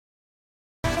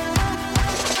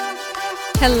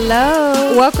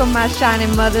Hello. Welcome, my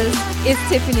shining mothers. It's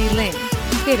Tiffany Lynn,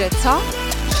 here to talk,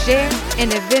 share,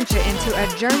 and adventure into a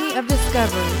journey of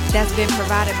discovery that's been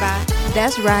provided by,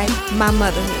 that's right, my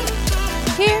motherhood.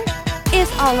 Here,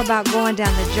 it's all about going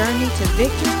down the journey to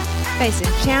victory,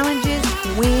 facing challenges,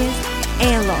 wins,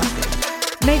 and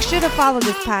losses. Make sure to follow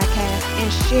this podcast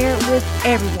and share it with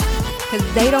everyone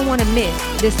because they don't want to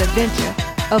miss this adventure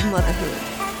of motherhood.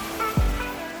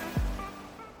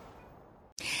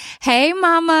 Hey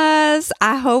mamas,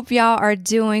 I hope y'all are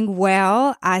doing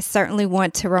well. I certainly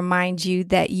want to remind you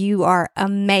that you are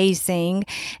amazing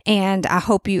and I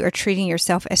hope you are treating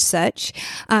yourself as such.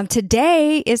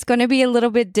 Today is going to be a little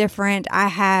bit different. I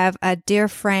have a dear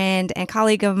friend and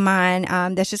colleague of mine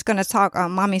that's just going to talk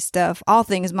mommy stuff, all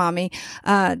things mommy,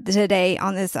 today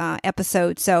on this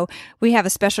episode. So we have a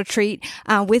special treat.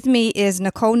 With me is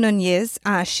Nicole Nunez.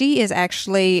 She is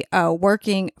actually a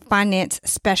working finance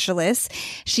specialist.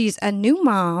 She's a new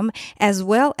mom as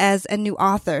well as a new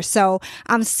author. So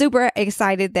I'm super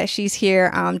excited that she's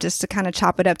here just to kind of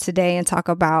chop it up today and talk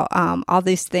about all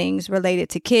these things related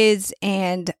to kids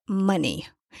and money.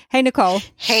 Hey, Nicole.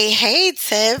 Hey,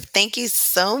 Tiff. Thank you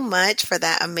so much for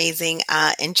that amazing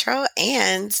intro.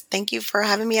 And thank you for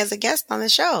having me as a guest on the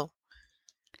show.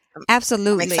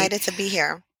 Absolutely. I'm excited to be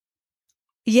here.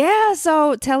 Yeah.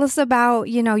 So tell us about,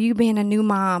 you being a new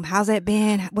mom. How's that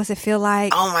been? What's it feel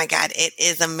like? Oh my God. It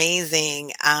is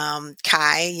amazing. Kai,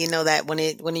 that one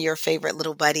of your favorite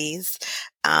little buddies.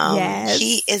 Yes.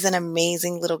 He is an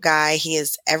amazing little guy. He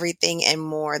is everything and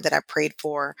more that I prayed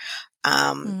for.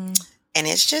 And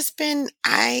it's just been,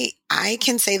 I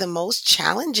can say the most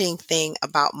challenging thing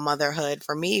about motherhood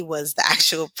for me was the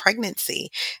actual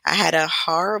pregnancy. I had a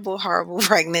horrible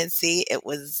pregnancy. It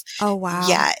was, oh wow.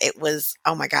 Yeah, it was,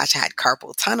 oh my gosh, I had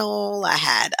carpal tunnel. I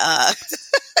had, I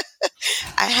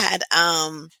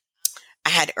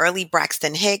had early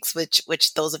Braxton Hicks,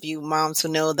 which those of you moms who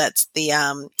know, that's the,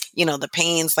 the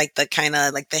pains, like the kind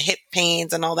of like the hip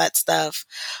pains and all that stuff.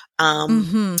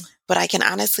 But I can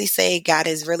honestly say God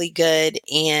is really good.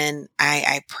 And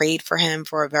I prayed for him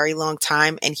for a very long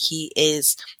time. And he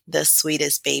is the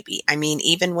sweetest baby. I mean,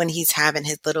 even when he's having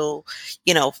his little,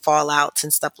 fallouts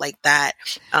and stuff like that,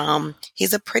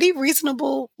 he's a pretty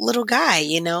reasonable little guy,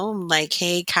 like,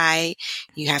 hey, Kai,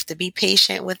 you have to be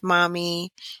patient with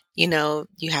mommy. You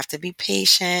have to be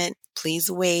patient.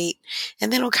 Please wait.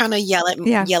 And then he'll kind of yell at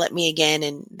me again.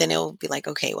 And then it'll be like,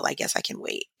 okay, well, I guess I can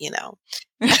wait,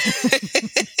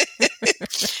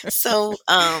 So,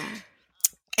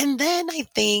 and then I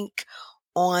think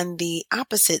on the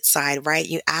opposite side, right?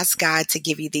 You ask God to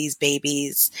give you these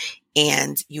babies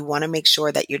and you want to make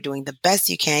sure that you're doing the best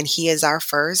you can. He is our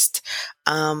first.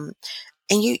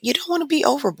 And you don't want to be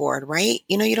overboard, right?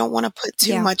 You don't want to put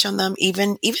too much on them,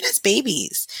 even as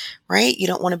babies, right? You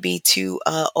don't want to be too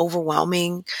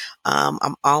overwhelming.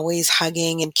 I'm always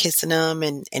hugging and kissing him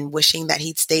and wishing that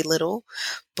he'd stay little,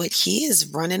 but he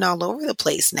is running all over the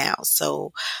place now.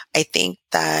 So I think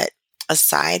that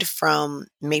aside from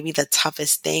maybe the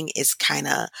toughest thing is kind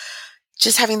of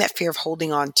just having that fear of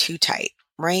holding on too tight,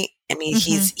 right? I mean,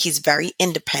 he's very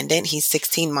independent. He's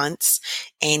 16 months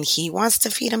and he wants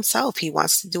to feed himself. He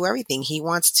wants to do everything. He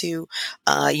wants to,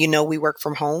 we work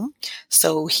from home.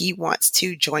 So he wants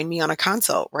to join me on a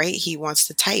console, right? He wants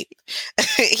to type.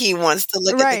 He wants to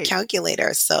look at the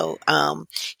calculator. So,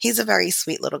 he's a very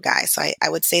sweet little guy. So I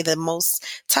would say the most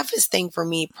toughest thing for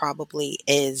me probably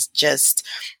is just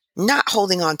not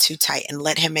holding on too tight and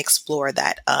let him explore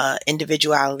that,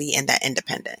 individuality and that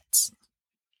independence.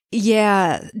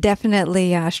 Yeah,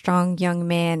 definitely a strong young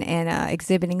man and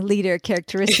exhibiting leader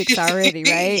characteristics already,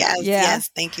 right? Yes.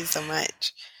 Thank you so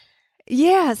much.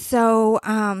 Yeah, so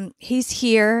he's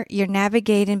here. You're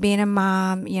navigating being a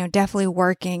mom, definitely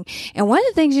working. And one of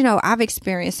the things, I've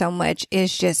experienced so much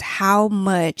is just how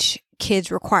much kids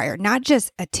require, not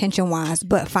just attention-wise,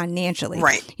 but financially.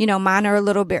 Right. Mine are a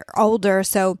little bit older,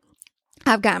 so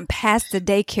I've gotten past the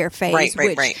daycare phase,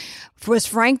 which was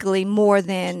frankly more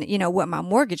than, what my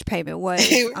mortgage payment was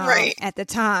at the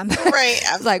time. Right.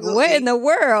 I was like, what in the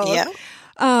world? Yeah.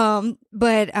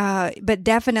 But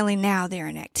definitely now they're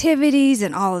in activities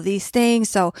and all of these things.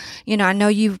 So, I know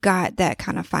you've got that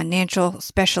kind of financial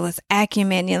specialist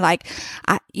acumen. You're like,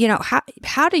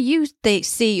 how do you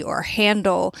see or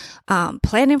handle,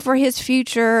 planning for his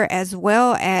future as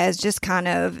well as just kind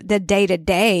of the day to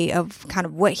day of kind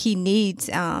of what he needs,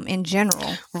 in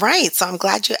general? Right. So I'm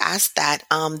glad you asked that.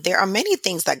 There are many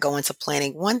things that go into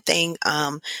planning. One thing,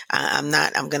 I'm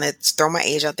going to throw my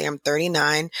age out there. I'm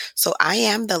 39. So I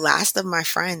am the last of my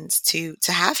friends to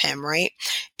have him, right?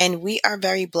 And we are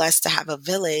very blessed to have a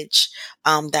village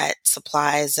that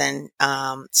supplies and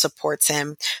supports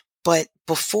him. But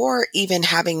before even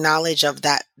having knowledge of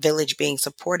that village being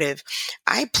supportive,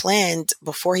 I planned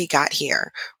before he got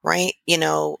here, right?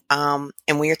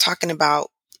 And we are talking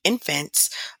about infants.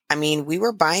 I mean, we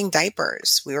were buying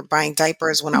diapers. We were buying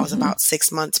diapers when I was Mhm. about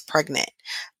 6 months pregnant.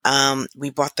 We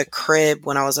bought the crib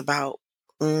when I was about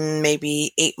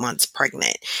maybe 8 months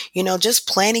pregnant, just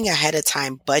planning ahead of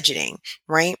time, budgeting,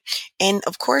 right? And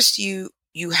of course, you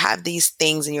have these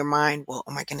things in your mind. Well,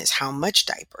 oh my goodness, how much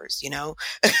diapers,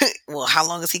 well, how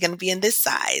long is he going to be in this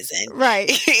size? And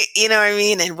Right. you know what I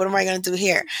mean? And what am I going to do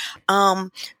here? I'll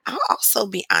also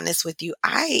be honest with you.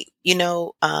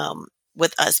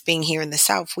 With us being here in the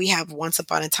South, we have Once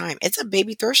Upon a Time. It's a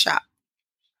baby thrift shop.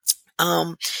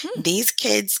 Um, Hmm. these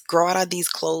kids grow out of these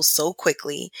clothes so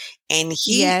quickly, and we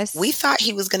Yes. thought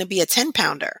he was going to be a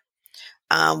 10-pounder.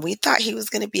 We thought he was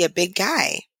going to be a big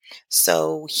guy.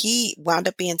 So he wound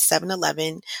up being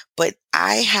 7'11", but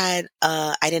I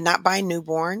did not buy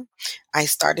newborn. I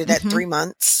started at Mhm. 3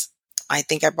 months. I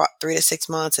think I bought 3 to 6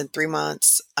 months and 3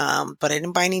 months. But I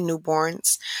didn't buy any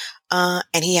newborns.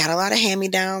 And he had a lot of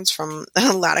hand-me-downs from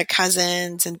a lot of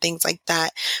cousins and things like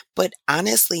that. But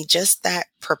honestly, just that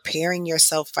preparing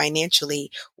yourself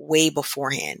financially way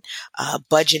beforehand,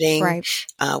 budgeting. Right.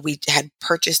 We had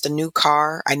purchased a new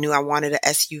car. I knew I wanted an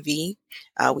SUV.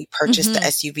 We purchased the Mhm.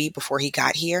 SUV before he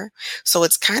got here. So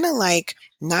it's kind of like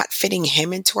not fitting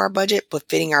him into our budget, but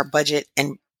fitting our budget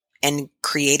and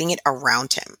creating it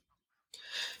around him.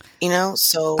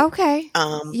 So, Okay.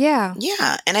 um, Yeah.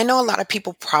 yeah. And I know a lot of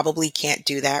people probably can't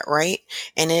do that, right?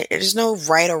 And there's no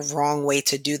right or wrong way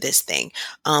to do this thing.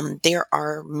 There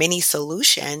are many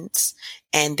solutions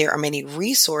and there are many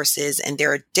resources and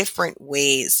there are different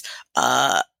ways,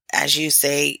 as you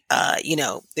say,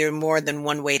 there are more than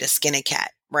one way to skin a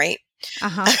cat, right?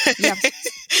 Uh-huh. Yeah.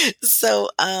 So,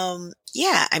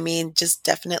 yeah, I mean, just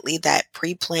definitely that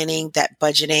pre-planning, that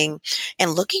budgeting,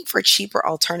 and looking for cheaper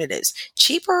alternatives.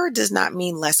 Cheaper does not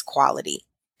mean less quality.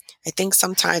 I think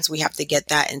sometimes we have to get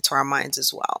that into our minds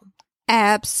as well.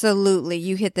 Absolutely.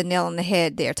 You hit the nail on the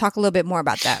head there. Talk a little bit more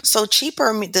about that. So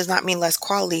cheaper does not mean less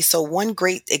quality. So one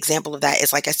great example of that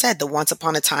is, like I said, the Once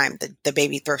Upon a Time, the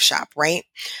baby thrift shop, right?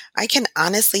 I can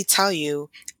honestly tell you,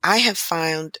 I have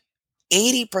found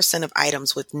 80% of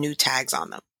items with new tags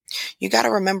on them. You got to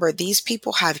remember, these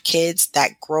people have kids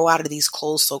that grow out of these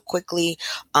clothes so quickly.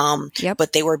 Yep.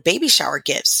 But they were baby shower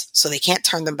gifts, so they can't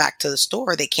turn them back to the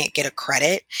store. They can't get a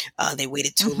credit. They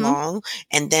waited too Mhm. long.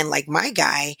 And then, like my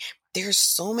guy, there's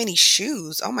so many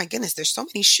shoes. Oh my goodness, there's so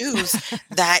many shoes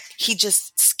that he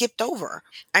just skipped over.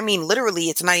 I mean, literally,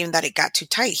 it's not even that it got too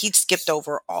tight. He skipped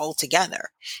over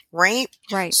altogether, right?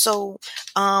 Right. So,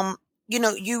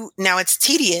 now it's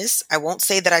tedious. I won't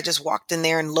say that I just walked in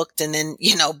there and looked and then,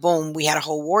 boom, we had a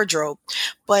whole wardrobe,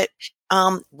 but,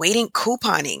 waiting,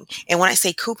 couponing. And when I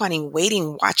say couponing,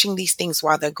 waiting, watching these things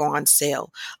while they go on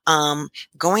sale,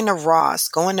 going to Ross,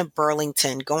 going to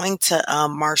Burlington, going to,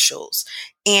 Marshall's,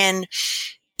 and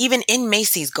even in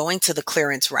Macy's, going to the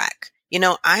clearance rack.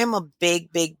 I am a big,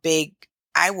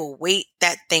 I will wait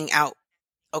that thing out.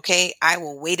 Okay. I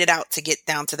will wait it out to get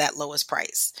down to that lowest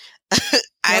price.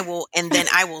 I Yep. will, and then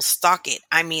I will stock it.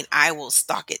 I mean, I will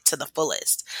stock it to the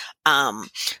fullest.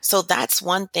 So that's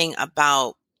one thing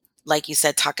about, like you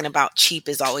said, talking about cheap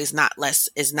is not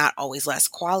always less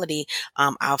quality.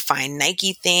 I'll find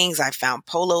Nike things. I found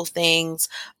Polo things.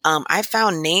 I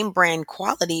found name brand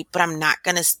quality, but I'm not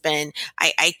going to spend,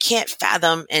 I can't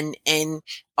fathom, and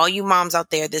all you moms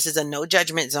out there, this is a no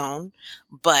judgment zone,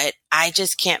 but I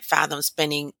just can't fathom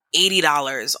spending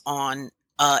 $80 on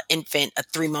infant, a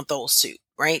 3-month-old suit,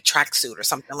 right? Tracksuit or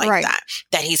something like Right.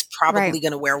 that he's Right. probably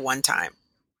going to wear one time,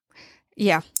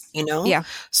 Yeah. you know? Yeah.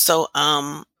 So,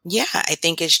 yeah, I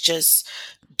think it's just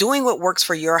doing what works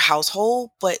for your household,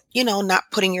 but,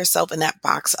 not putting yourself in that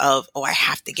box of, oh, I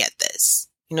have to get this.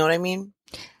 You know what I mean?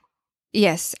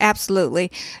 Yes,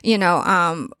 absolutely.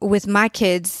 With my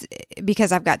kids,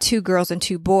 because I've got 2 girls and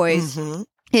 2 boys, Mm-hmm.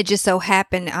 it just so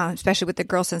happened, especially with the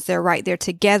girls, since they're right there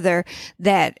together,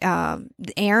 that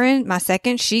Erin, my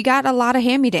second, she got a lot of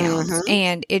hand-me-downs, Mm-hmm.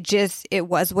 and it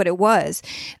was what it was.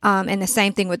 And the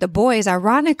same thing with the boys.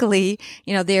 Ironically,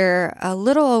 they're a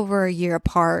little over a year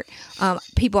apart.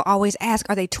 People always ask,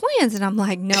 are they twins? And I'm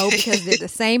like, no, because they're the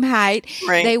same height.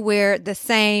 Right. They wear the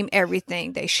same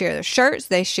everything. They share their shirts.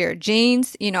 They share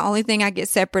jeans. Only thing I get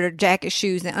separate are jacket,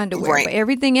 shoes, and underwear. Right. But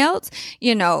everything else,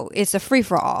 it's a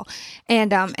free-for-all.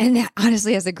 And and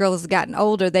honestly, as the girl has gotten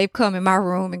older, they've come in my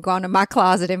room and gone to my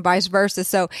closet and vice versa.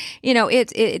 So,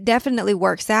 it definitely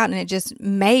works out, and it just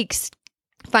makes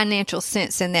financial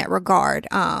sense in that regard.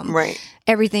 Right.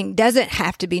 Everything doesn't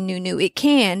have to be new. It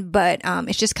can, but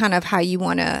it's just kind of how you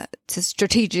want to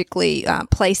strategically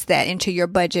place that into your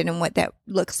budget and what that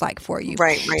looks like for you.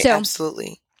 Right. So,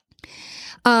 Absolutely.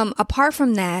 Apart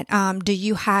from that, do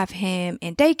you have him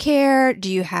in daycare? Do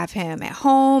you have him at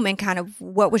home? And kind of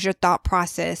what was your thought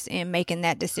process in making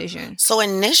that decision? So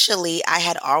initially, I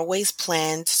had always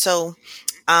planned. So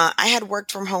I had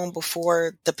worked from home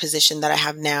before the position that I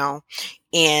have now.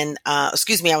 And, I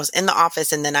was in the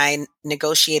office, and then I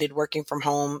negotiated working from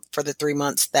home for the 3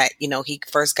 months that, he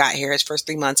first got here, his first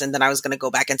 3 months, and then I was going to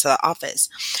go back into the office.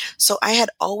 So I had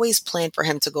always planned for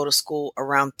him to go to school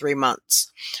around 3 months.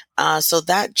 So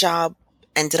that job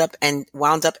ended up and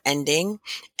wound up ending.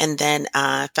 And then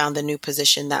I found the new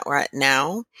position that we're at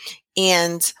now.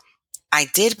 And I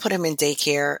did put him in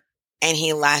daycare, and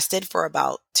he lasted for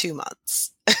about 2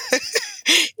 months.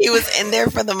 He was in there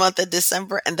for the month of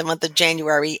December and the month of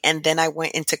January. And then I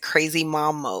went into crazy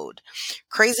mom mode.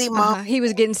 Crazy mom. He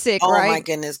was getting sick, Oh right? my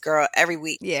goodness, girl. Every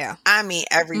week. Yeah. I mean,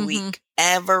 every week,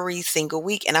 every single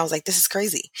week. And I was like, this is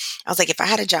crazy. I was like, if I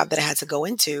had a job that I had to go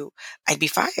into, I'd be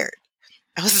fired.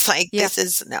 I was like, this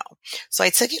is no. So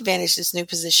I took advantage. This new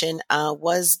position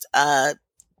was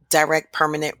direct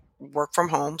permanent work from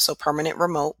home, so permanent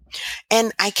remote.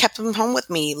 And I kept him home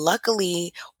with me.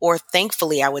 Luckily, or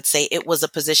thankfully, I would say, it was a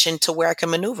position to where I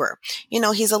can maneuver.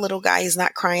 He's a little guy. He's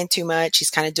not crying too much. He's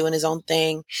kind of doing his own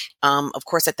thing. Of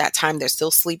course, at that time, they're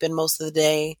still sleeping most of the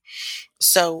day.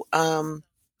 So,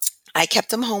 I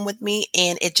kept him home with me,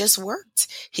 and it just worked.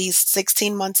 He's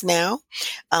 16 months now.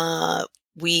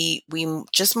 We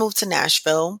just moved to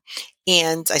Nashville,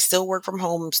 and I still work from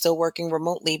home. I'm still working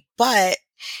remotely, but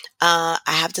I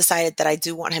have decided that I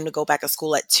do want him to go back to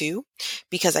school at 2,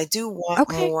 because I do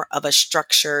want more of a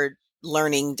structured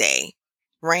learning day,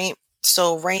 right?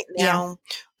 So right now,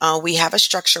 we have a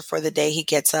structure for the day. He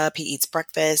gets up, he eats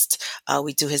breakfast,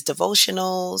 we do his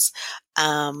devotionals,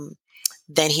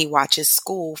 then he watches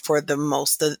school for the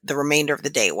remainder of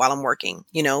the day while I'm working.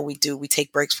 We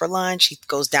take breaks for lunch, he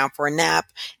goes down for a nap,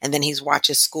 and then he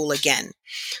watches school again.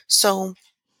 So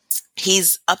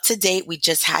he's up to date. We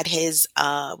just had his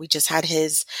 16-month,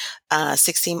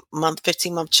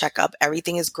 15-month checkup.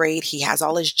 Everything is great. He has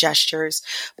all his gestures,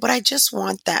 but I just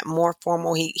want that more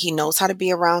formal. He knows how to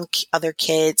be around other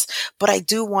kids, but I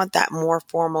do want that more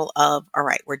formal of, all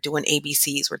right, we're doing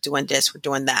ABCs, we're doing this, we're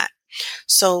doing that.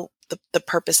 So the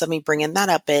purpose of me bringing that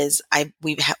up is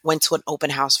we went to an open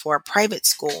house for a private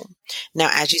school. Now,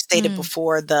 as you stated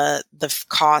before, the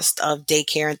cost of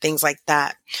daycare and things like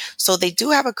that. So they do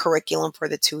have a curriculum for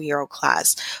the 2-year-old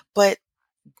class, but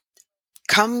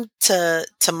come to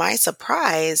my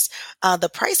surprise, the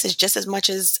price is just as much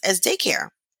as daycare.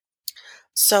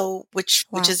 So, which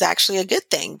is actually a good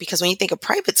thing, because when you think of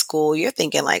private school, you're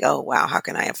thinking like, oh, wow, how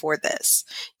can I afford this?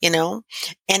 And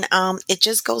it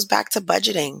just goes back to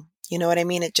budgeting. You know what I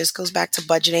mean? It just goes back to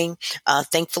budgeting.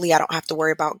 Thankfully, I don't have to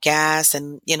worry about gas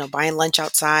and, buying lunch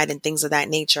outside and things of that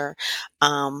nature.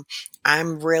 I'm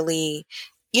really,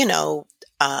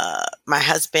 my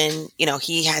husband,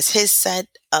 he has his set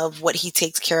of what he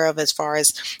takes care of as far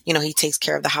as, he takes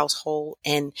care of the household,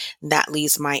 and that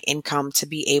leaves my income to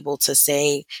be able to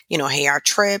say, hey, our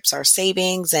trips, our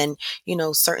savings, and,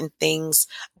 certain things,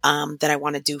 that I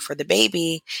want to do for the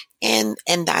baby. And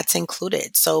that's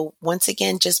included. So once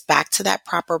again, just back to that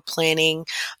proper planning,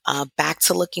 back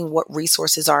to looking what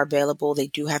resources are available. They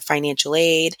do have financial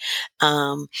aid,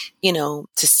 to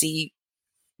see,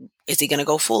 is he going to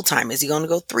go full time? Is he going to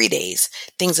go 3 days?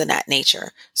 Things of that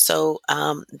nature. So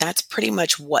that's pretty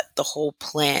much what the whole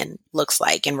plan looks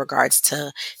like in regards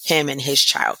to him and his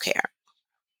childcare.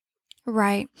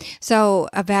 Right. So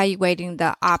evaluating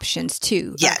the options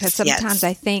too. Yes. Because sometimes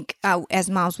I think as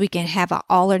moms, we can have an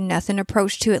all or nothing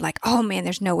approach to it. Like, oh man,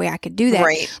 there's no way I could do that.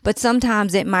 Right. But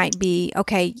sometimes it might be,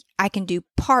 okay, I can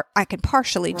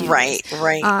partially do right, this.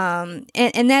 Right.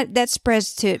 And that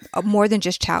spreads to more than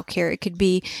just childcare. It could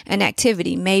be an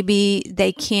activity. Maybe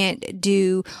they can't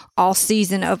do all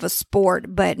season of a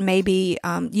sport, but maybe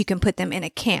you can put them in a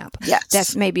camp. Yes.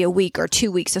 That's maybe a week or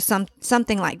 2 weeks, or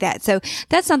something like that. So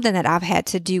that's something that I've had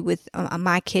to do with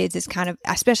my kids, is kind of,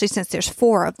 especially since there's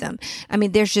 4 of them. I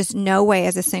mean, there's just no way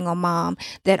as a single mom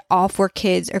that all 4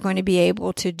 kids are going to be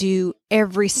able to do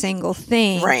every single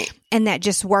thing Right. and that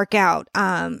just work out.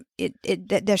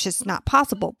 That's just not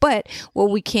possible. But what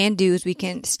we can do is we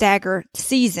can stagger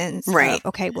seasons Right. of,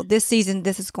 okay, well, this season,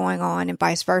 this is going on and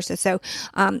vice versa. So,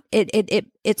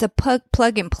 it's a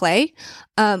plug and play.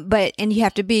 And you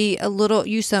have to be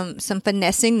use some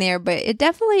finessing there, but it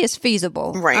definitely is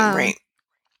feasible. Right.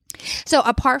 So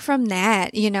apart from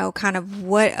that, kind of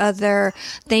what other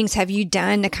things have you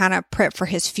done to kind of prep for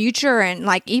his future? And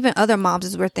like even other moms,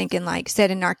 as we're thinking, like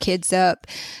setting our kids up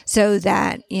so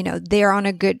that, they're on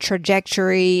a good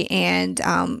trajectory and,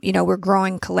 we're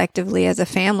growing collectively as a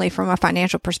family from a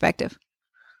financial perspective.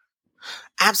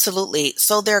 Absolutely.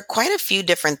 So there are quite a few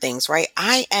different things, right?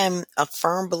 I am a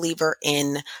firm believer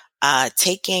in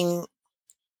taking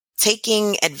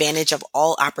advantage of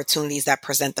all opportunities that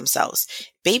present themselves.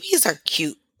 Babies are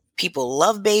cute. People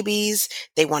love babies.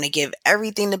 They want to give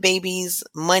everything to babies,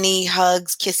 money,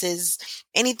 hugs, kisses,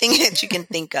 anything that you can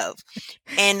think of.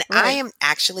 And I Right. am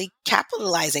actually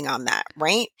capitalizing on that,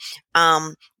 right?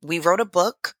 We wrote a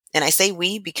book, and I say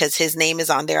we because his name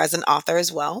is on there as an author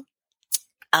as well.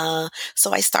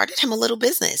 So I started him a little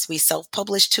business. We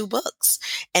self-published 2 books.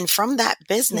 And from that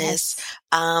business,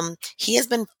 Yes. he has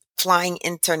been flying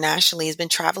internationally. He's been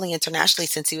traveling internationally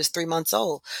since he was 3 months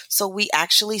old. So we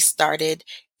actually started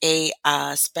a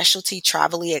specialty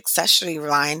travel accessory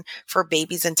line for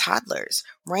babies and toddlers,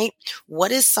 right?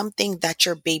 What is something that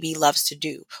your baby loves to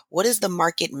do? What is the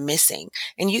market missing?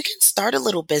 And you can start a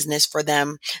little business for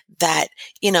them that,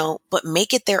 but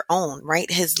make it their own, right?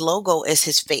 His logo is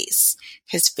his face.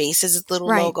 His face is his little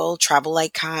Right. logo, Travel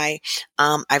Like Kai.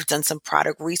 I've done some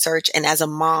product research, and as a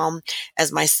mom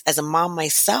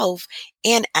myself,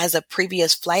 and as a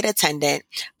previous flight attendant,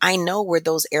 I know where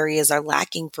those areas are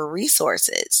lacking for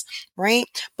resources, right?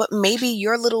 But maybe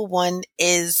your little one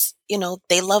is,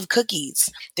 they love cookies.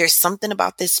 There's something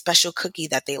about this special cookie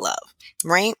that they love,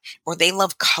 right? Or they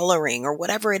love coloring or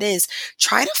whatever it is.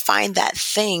 Try to find that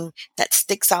thing that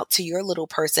sticks out to your little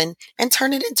person and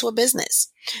turn it into a business.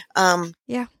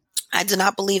 Yeah. I do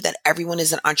not believe that everyone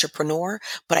is an entrepreneur,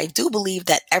 but I do believe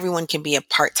that everyone can be a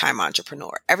part-time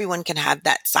entrepreneur. Everyone can have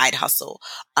that side hustle.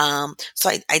 So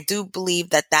I do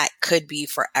believe that that could be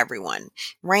for everyone,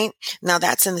 right? Now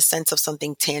that's in the sense of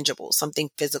something tangible,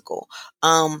 something physical.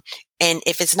 And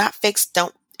if it's not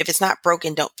if it's not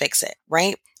broken, don't fix it,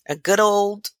 right? A good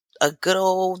old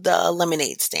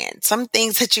lemonade stand. Some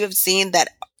things that you have seen that,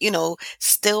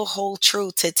 still hold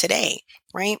true to today,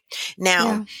 right? Now,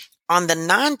 Yeah. on the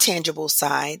non-tangible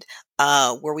side,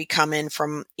 where we come in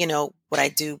from, what I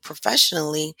do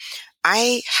professionally,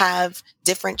 I have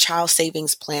different child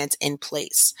savings plans in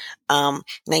place. Now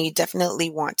you definitely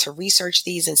want to research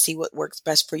these and see what works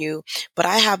best for you. But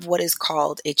I have what is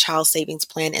called a child savings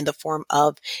plan in the form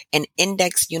of an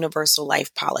index universal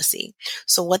life policy.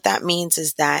 So what that means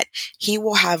is that he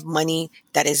will have money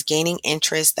that is gaining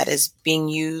interest, that is being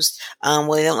used.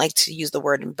 Well, they don't like to use the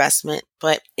word investment,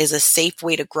 but is a safe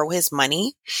way to grow his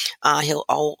money. He'll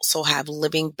also have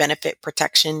living benefit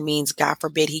protection, means God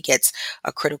forbid he gets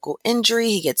a critical injury,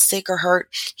 he gets sick or hurt,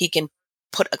 he can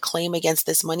put a claim against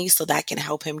this money so that can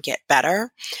help him get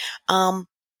better.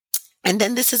 And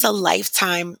then this is a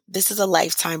lifetime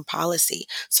policy.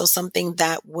 So something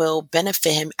that will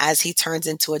benefit him as he turns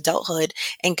into adulthood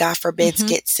and God forbids Mm-hmm.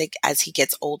 get sick as he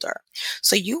gets older.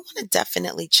 So you want to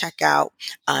definitely check out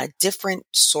different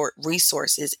sort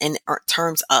resources in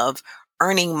terms of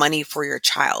earning money for your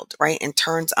child, right? In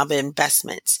terms of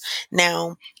investments.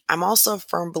 Now, I'm also a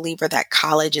firm believer that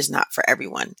college is not for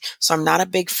everyone. So I'm not a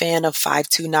big fan of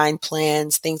 529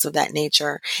 plans, things of that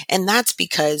nature. And that's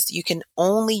because you can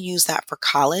only use that for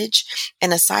college.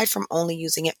 And aside from only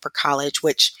using it for college,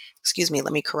 which, excuse me,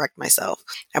 let me correct myself.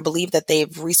 I believe that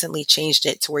they've recently changed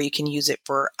it to where you can use it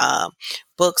for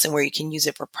books and where you can use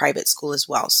it for private school as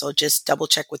well. So just double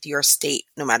check with your state,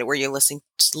 no matter where you're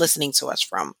listening to us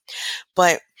from.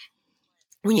 But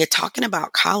when you're talking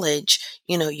about college,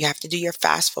 you have to do your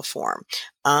FAFSA form.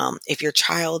 If your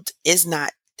child is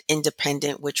not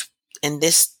independent, which in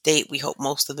this state, we hope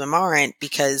most of them aren't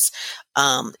because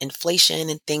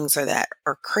inflation and things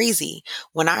are crazy.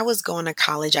 When I was going to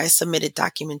college, I submitted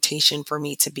documentation for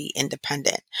me to be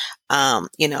independent,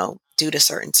 due to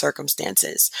certain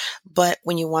circumstances. But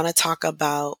when you want to talk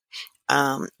about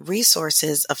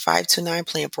resources, a 529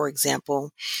 plan, for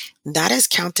example, that is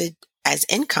counted as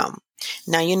income.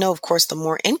 Now, you know, of course, the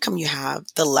more income you have,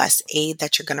 the less aid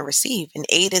that you're going to receive. And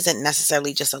aid isn't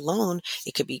necessarily just a loan.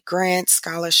 It could be grants,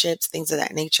 scholarships, things of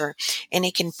that nature. And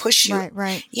it can push you, Right,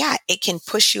 right. yeah, it can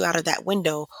push you out of that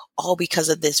window all because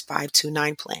of this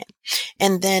 529 plan.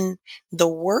 And then the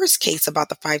worst case about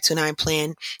the 529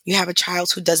 plan, you have a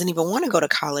child who doesn't even want to go to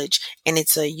college, and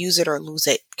it's a use it or lose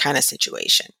it kind of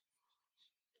situation.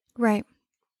 Right.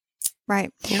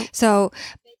 Right. Yep. So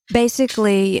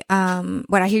basically,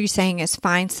 what I hear you saying is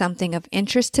find something of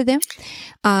interest to them,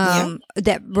 Yep.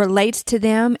 that relates to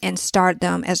them, and start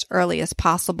them as early as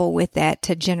possible with that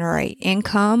to generate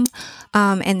income.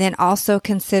 And then also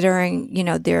considering,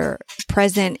 their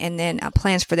present, and then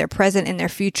plans for their present and their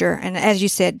future. And as you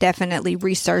said, definitely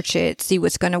research it, see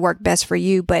what's going to work best for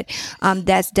you. But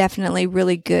that's definitely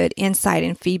really good insight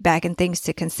and feedback and things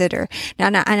to consider. Now,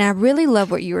 and I really love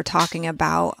what you were talking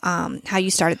about, how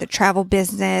you started the travel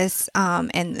business,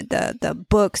 and the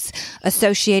books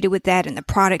associated with that and the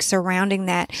products surrounding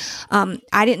that.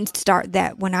 I didn't start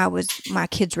that when my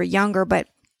kids were younger, but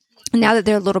now that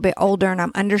they're a little bit older and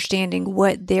I'm understanding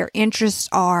what their interests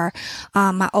are,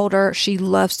 my older, she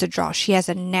loves to draw. She has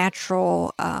a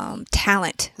natural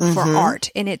talent for art,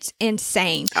 and it's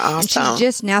insane. Awesome. And she's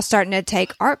just now starting to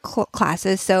take art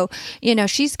classes. So,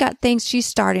 she's got things she's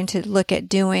starting to look at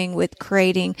doing with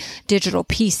creating digital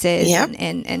pieces, Yep.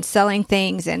 and selling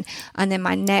things. And then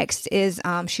my next is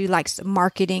she likes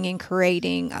marketing and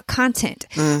creating content,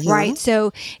 right?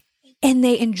 So, and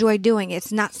they enjoy doing it.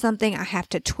 It's not something I have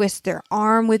to twist their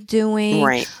arm with doing.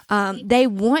 Right. They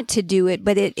want to do it,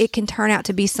 but it can turn out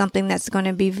to be something that's going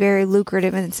to be very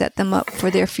lucrative and set them up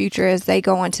for their future as they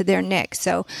go on to their next.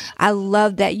 So I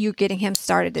love that you're getting him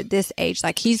started at this age.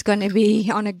 Like, he's going to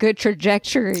be on a good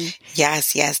trajectory.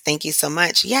 Yes, yes. Thank you so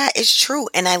much. Yeah, it's true.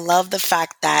 And I love the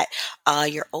fact that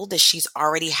your oldest, she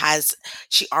already has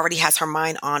her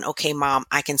mind on, okay, mom,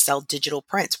 I can sell digital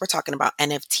prints. We're talking about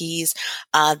NFTs.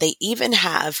 They even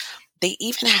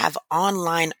have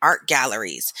online art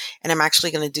galleries, and I'm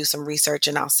actually going to do some research,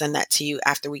 and I'll send that to you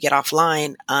after we get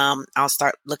offline. I'll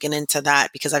start looking into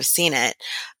that because I've seen it.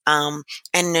 And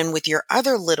then with your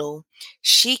other little,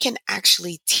 she can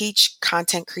actually teach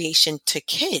content creation to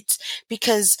kids,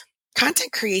 because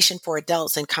content creation for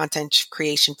adults and content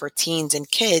creation for teens and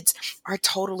kids are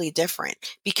totally different,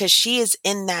 because she is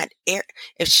in that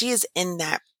if she is in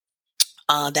that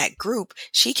group,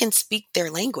 she can speak their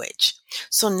language.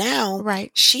 So now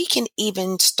Right. she can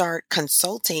even start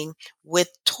consulting with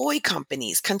toy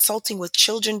companies, consulting with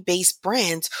children-based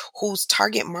brands whose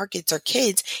target markets are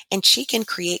kids, and she can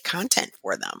create content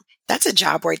for them. That's a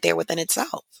job right there within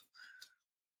itself.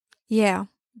 Yeah.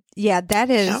 Yeah, that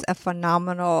is Yep. a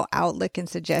phenomenal outlook and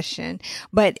suggestion.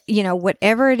 But,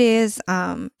 whatever it is,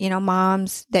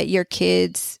 moms, that your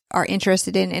kids are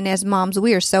interested in. And as moms,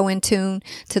 we are so in tune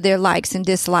to their likes and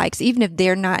dislikes, even if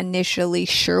they're not initially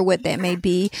sure what that may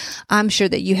be. I'm sure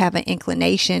that you have an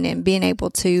inclination, and being able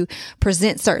to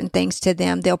present certain things to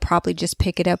them, they'll probably just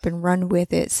pick it up and run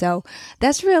with it. So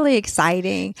that's really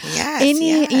exciting. Yes,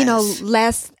 Any, yes.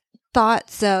 last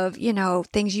thoughts of,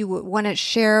 things you would want to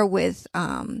share with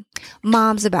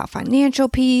moms about financial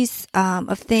piece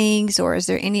of things, or is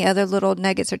there any other little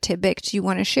nuggets or tidbits you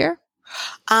want to share?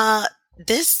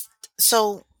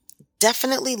 So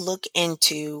definitely look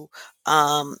into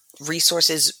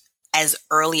resources as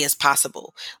early as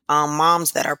possible.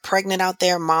 Moms that are pregnant out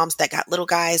there, moms that got little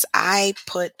guys. I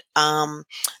put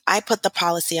the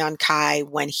policy on Kai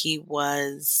when he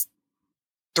was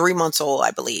 3 months old,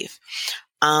 I believe.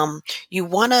 You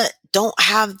don't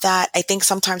have that. I think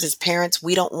sometimes as parents,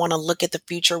 we don't want to look at the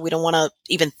future. We don't want to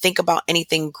even think about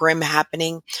anything grim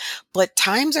happening, but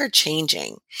times are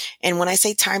changing. And when I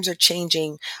say times are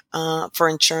changing, for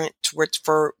insurance,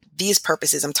 for these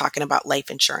purposes, I'm talking about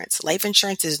life insurance. Life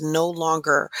insurance is no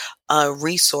longer a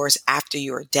resource after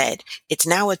you're dead. It's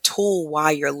now a tool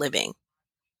while you're living.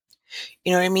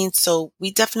 You know what I mean? So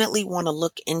we definitely want to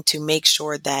look into make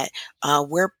sure that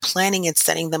we're planning and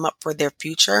setting them up for their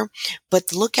future,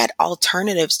 but look at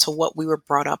alternatives to what we were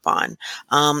brought up on.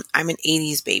 I'm an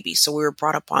 80s baby, so we were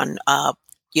brought up on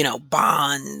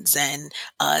bonds and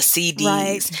CDs,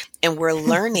 Right. and we're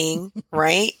learning,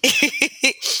 right?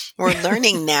 We're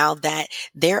learning now that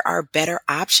there are better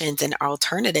options and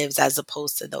alternatives as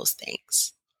opposed to those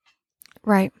things.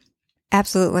 Right.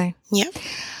 Absolutely. Yep.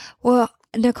 Well,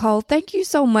 Nicole, thank you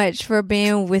so much for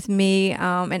being with me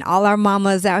and all our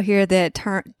mamas out here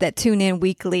that tune in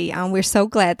weekly. We're so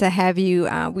glad to have you.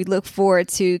 We look forward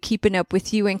to keeping up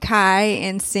with you and Kai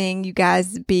and seeing you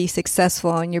guys be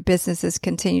successful and your businesses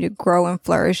continue to grow and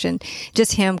flourish, and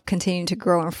just him continuing to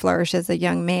grow and flourish as a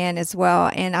young man as well.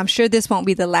 And I'm sure this won't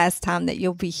be the last time that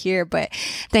you'll be here, but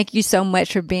thank you so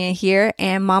much for being here.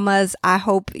 And mamas, I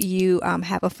hope you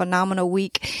have a phenomenal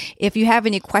week. If you have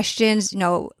any questions,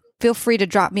 feel free to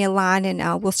drop me a line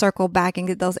and we'll circle back and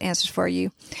get those answers for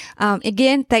you.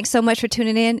 Again, thanks so much for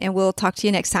tuning in, and we'll talk to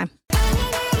you next time.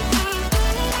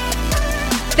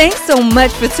 Thanks so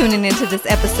much for tuning into this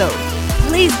episode.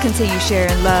 Please continue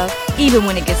sharing love, even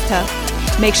when it gets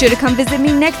tough. Make sure to come visit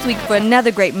me next week for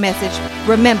another great message.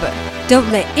 Remember,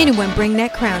 don't let anyone bring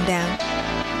that crown down.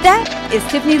 That is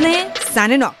Tiffany Lynn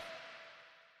signing off.